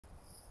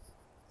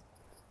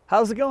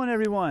How's it going,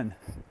 everyone?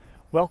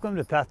 Welcome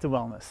to Path to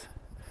Wellness.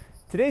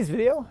 Today's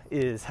video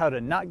is how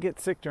to not get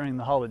sick during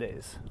the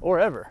holidays or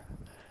ever.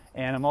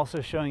 And I'm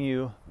also showing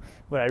you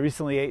what I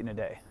recently ate in a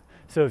day.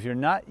 So if you're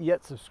not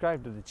yet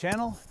subscribed to the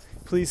channel,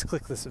 please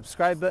click the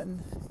subscribe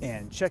button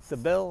and check the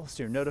bell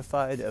so you're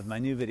notified of my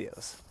new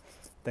videos.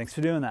 Thanks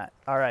for doing that.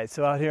 All right,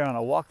 so out here on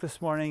a walk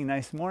this morning,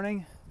 nice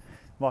morning,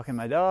 walking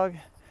my dog,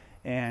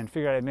 and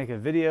figured I'd make a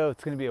video.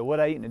 It's going to be a what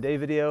I eat in a day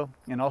video,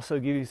 and also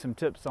give you some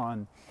tips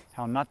on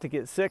how not to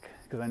get sick,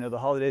 because I know the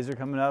holidays are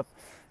coming up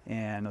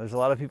and there's a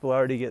lot of people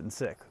already getting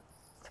sick.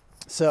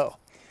 So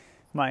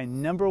my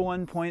number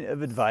one point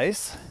of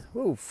advice,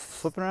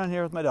 flipping around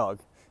here with my dog,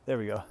 there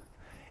we go,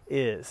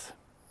 is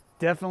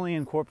definitely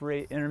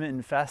incorporate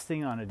intermittent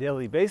fasting on a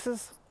daily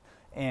basis,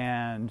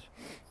 and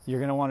you're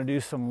going to want to do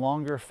some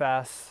longer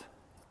fasts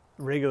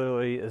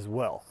regularly as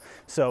well.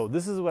 So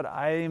this is what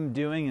I am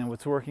doing, and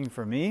what's working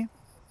for me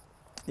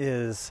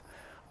is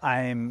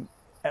I'm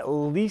at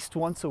least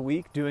once a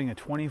week doing a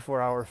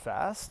 24-hour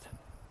fast,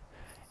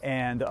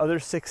 and the other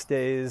 6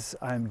 days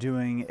I'm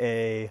doing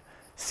a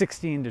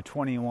 16 to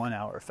 21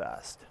 hour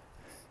fast.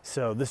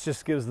 So this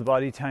just gives the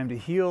body time to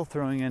heal,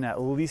 throwing in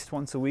at least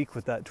once a week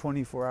with that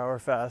 24-hour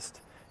fast,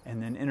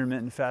 and then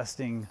intermittent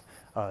fasting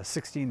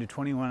 16 to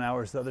 21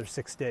 hours the other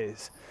 6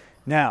 days.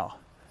 Now,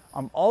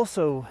 I'm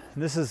also,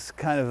 this is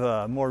kind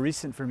of more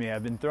recent for me,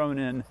 I've been throwing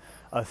in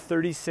a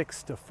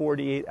 36 to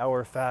 48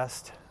 hour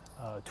fast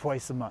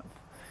twice a month.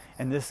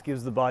 And this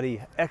gives the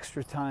body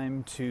extra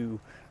time to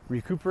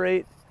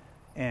recuperate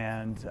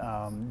and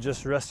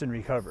just rest and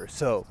recover.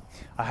 So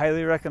I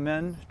highly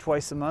recommend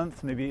twice a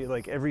month, maybe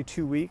like every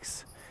 2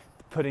 weeks,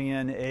 putting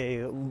in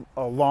a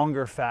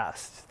longer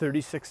fast,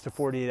 36 to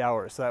 48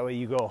 hours. So that way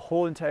you go a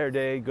whole entire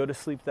day, go to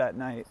sleep that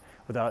night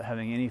without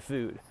having any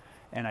food.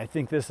 And I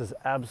think this is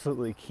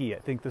absolutely key. I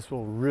think this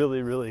will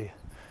really, really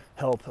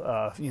help,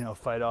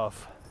 fight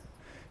off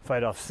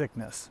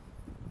sickness.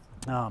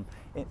 And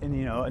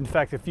in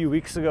fact, a few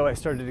weeks ago, I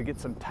started to get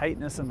some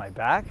tightness in my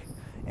back,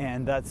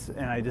 and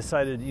I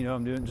decided,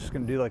 I'm just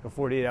going to do like a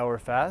 48-hour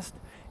fast,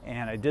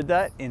 and I did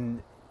that.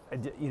 And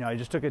I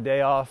just took a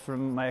day off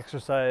from my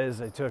exercise.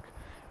 I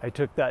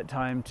took that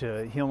time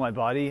to heal my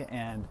body,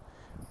 and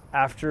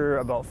after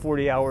about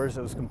 40 hours,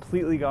 it was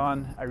completely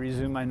gone. I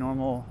resumed my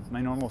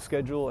normal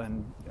schedule,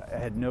 and I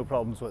had no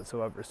problems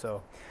whatsoever.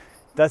 So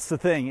that's the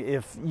thing.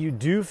 If you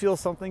do feel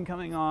something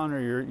coming on,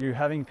 or you're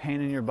having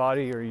pain in your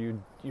body, or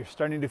you're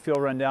starting to feel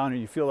run down, or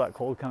you feel that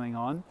cold coming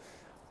on,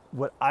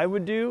 what I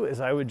would do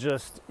is I would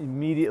just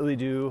immediately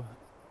do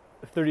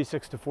a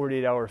 36 to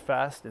 48 hour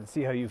fast and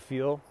see how you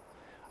feel.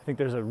 I think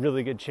there's a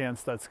really good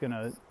chance that's going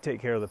to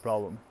take care of the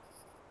problem.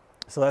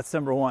 So that's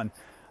number one.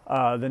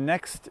 The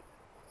next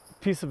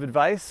piece of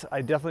advice,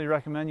 I definitely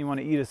recommend you want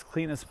to eat as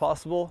clean as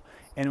possible.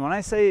 And when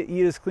I say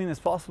eat as clean as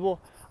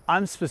possible,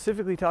 I'm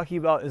specifically talking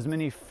about as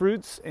many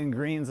fruits and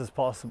greens as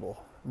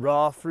possible.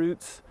 Raw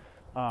fruits,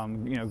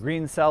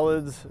 green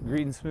salads,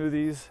 green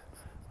smoothies,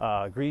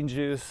 green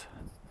juice,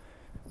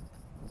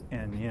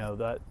 and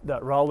that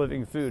raw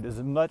living food as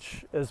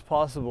much as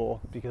possible,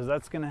 because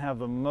that's going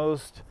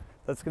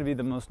to be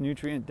the most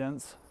nutrient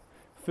dense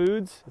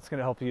foods. It's going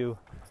to help you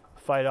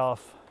fight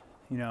off,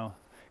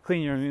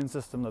 clean your immune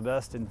system the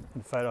best and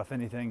fight off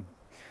anything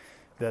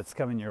that's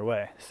coming your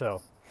way.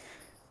 So,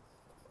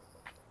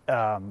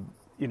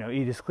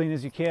 eat as clean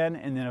as you can,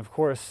 and then of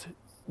course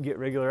get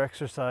regular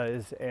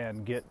exercise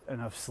and get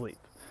enough sleep.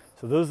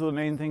 So those are the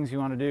main things you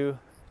want to do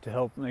to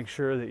help make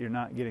sure that you're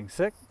not getting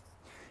sick.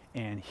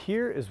 And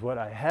here is what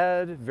I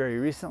had very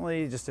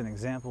recently, just an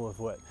example of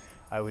what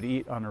I would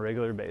eat on a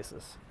regular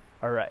basis.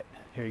 All right,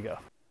 here you go.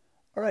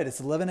 All right, it's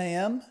 11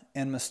 a.m.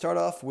 and I'm going to start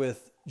off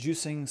with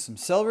juicing some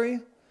celery,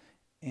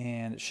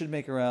 and it should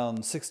make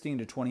around 16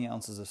 to 20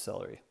 ounces of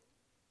celery.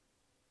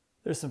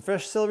 There's some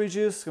fresh celery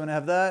juice, I'm going to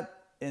have that.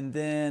 And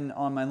then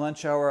on my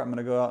lunch hour, I'm going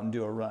to go out and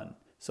do a run.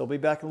 So I'll be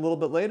back a little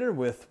bit later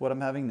with what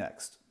I'm having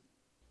next.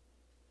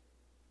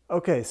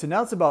 Okay, so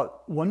now it's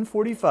about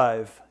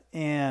 1:45,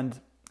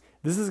 and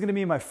this is going to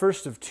be my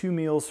first of 2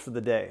 meals for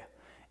the day.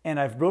 And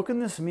I've broken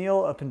this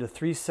meal up into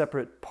 3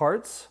 separate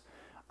parts.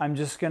 I'm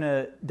just going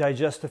to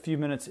digest a few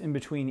minutes in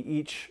between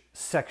each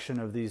section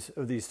of these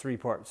 3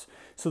 parts.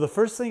 So the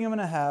first thing I'm going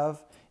to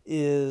have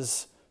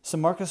is some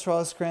Marcus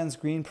Roscrans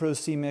Green Pro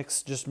C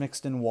mix, just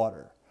mixed in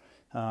water.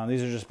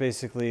 These are just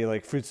basically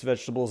like fruits,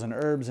 vegetables, and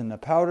herbs in a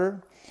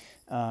powder.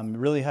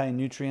 Really high in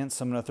nutrients.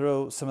 So I'm going to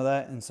throw some of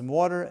that in some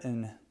water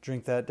and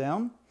drink that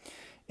down.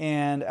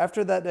 And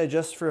after that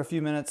digests for a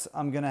few minutes,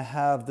 I'm going to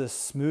have this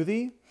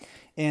smoothie.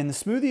 And the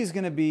smoothie is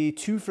going to be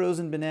 2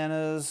 frozen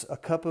bananas, a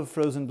cup of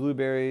frozen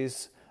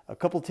blueberries, a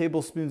couple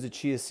tablespoons of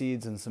chia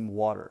seeds, and some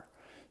water.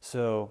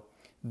 So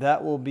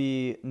that will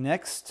be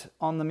next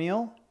on the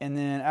meal. And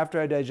then after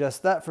I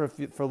digest that for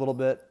a little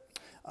bit,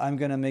 I'm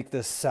going to make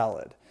this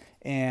salad.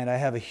 And I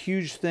have a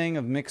huge thing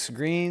of mixed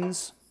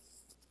greens.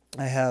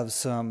 I have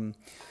some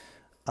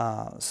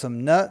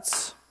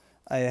nuts.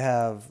 I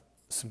have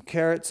some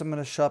carrots I'm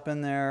going to shove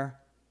in there.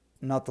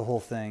 Not the whole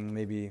thing,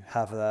 maybe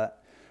half of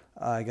that.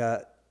 I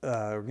got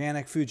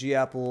organic Fuji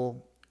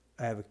apple,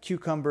 I have a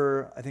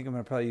cucumber. I think I'm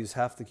going to probably use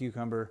half the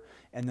cucumber,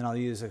 and then I'll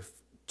use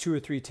 2 or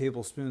 3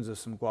 tablespoons of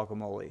some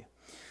guacamole.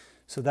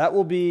 So that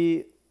will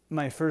be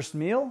my first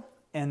meal,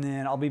 and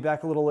then I'll be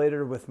back a little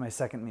later with my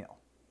second meal.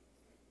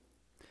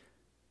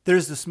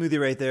 There's the smoothie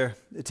right there.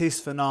 It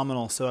tastes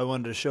phenomenal, so I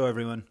wanted to show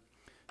everyone.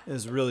 It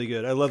is really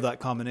good. I love that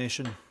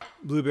combination.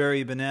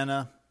 Blueberry,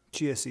 banana,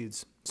 chia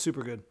seeds.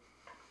 Super good.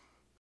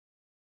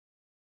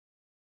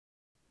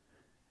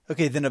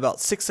 Okay, then about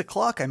 6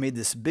 o'clock, I made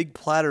this big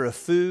platter of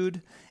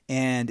food,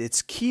 and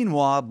it's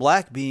quinoa,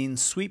 black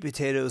beans, sweet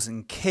potatoes,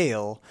 and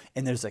kale,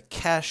 and there's a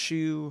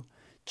cashew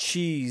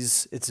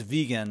cheese, it's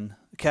vegan,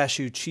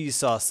 cashew cheese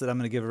sauce that I'm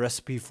going to give a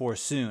recipe for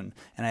soon,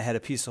 and I had a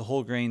piece of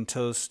whole grain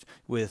toast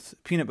with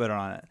peanut butter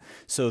on it.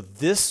 So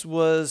this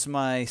was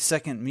my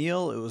second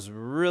meal. It was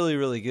really,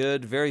 really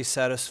good, very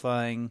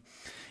satisfying,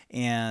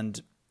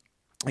 and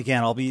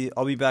again, I'll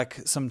be back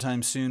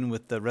sometime soon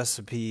with the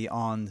recipe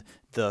on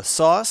the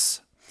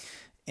sauce.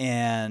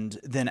 And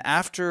then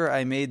after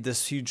I made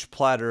this huge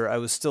platter, I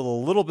was still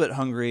a little bit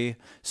hungry,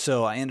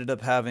 so I ended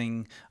up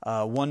having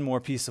one more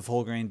piece of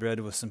whole grain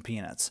bread with some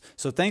peanuts.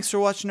 So thanks for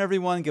watching,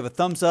 everyone. Give a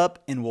thumbs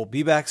up, and we'll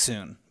be back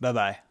soon.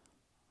 Bye-bye.